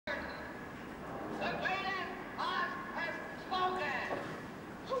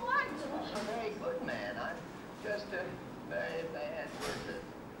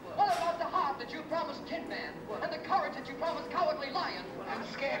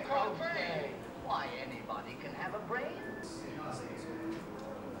Okay. Why, anybody can have a brain.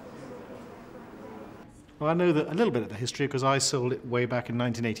 Well, I know that a little bit of the history because I sold it way back in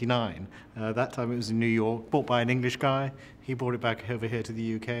 1989. That time it was in New York, bought by an English guy. He brought it back over here to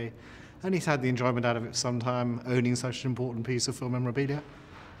the UK. And he's had the enjoyment out of it for some time, owning such an important piece of film memorabilia.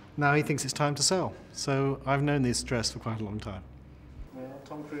 Now he thinks it's time to sell. So I've known this dress for quite a long time. Well,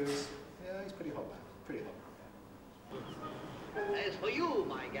 Tom Cruise, yeah, he's pretty hot man, pretty hot. As for you,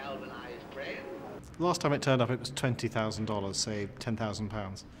 my galvanized friend. Last time it turned up, it was $20,000, say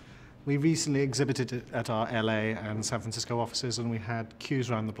 £10,000. We recently exhibited it at our LA and San Francisco offices, and we had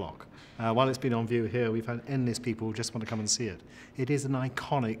queues around the block. While it's been on view here, we've had endless people who just want to come and see it. It is an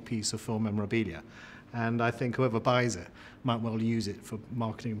iconic piece of film memorabilia, and I think whoever buys it might well use it for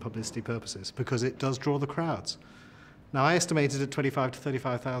marketing and publicity purposes, because it does draw the crowds. Now, I estimated at £25,000 to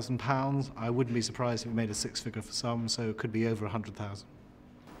 £35,000. I wouldn't be surprised if it made a six-figure for some, so it could be over 100,000.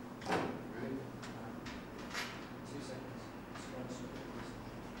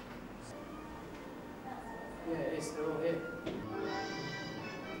 Yeah, it is. They're all here.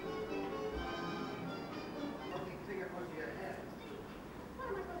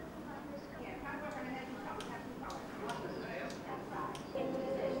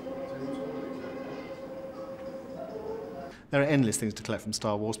 There are endless things to collect from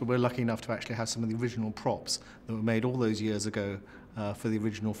Star Wars, but we're lucky enough to actually have some of the original props that were made all those years ago for the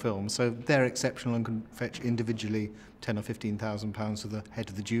original film. So they're exceptional and can fetch individually £10,000 or £15,000 for the head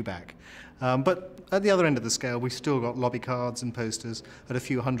of the dewback. But at the other end of the scale, we've still got lobby cards and posters at a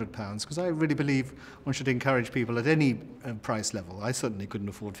few £100s, because I really believe one should encourage people at any price level. I certainly couldn't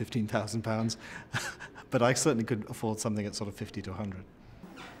afford £15,000, but I certainly could afford something at sort of 50 to 100.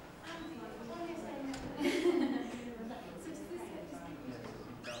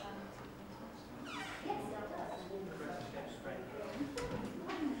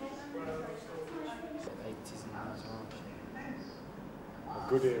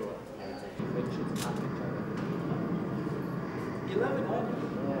 Good era. You love it, don't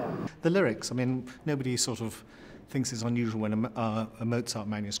you? Yeah. The lyrics, I mean, nobody sort of thinks it's unusual when a Mozart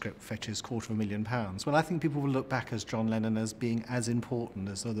manuscript fetches £250,000. Well, I think people will look back as John Lennon as being as important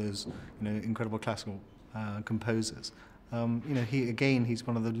as those, incredible classical composers. He's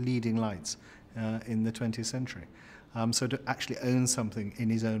one of the leading lights in the 20th century. So to actually own something in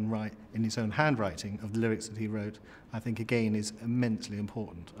his own right, in his own handwriting of the lyrics that he wrote, I think again is immensely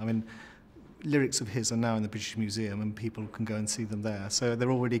important. I mean, lyrics of his are now in the British Museum and people can go and see them there. So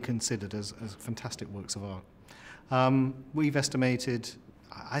they're already considered as fantastic works of art. We've estimated,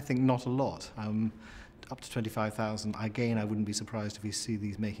 I think not a lot, up to 25,000. Again, I wouldn't be surprised if we see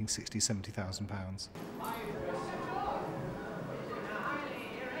these making £60,000 to £70,000.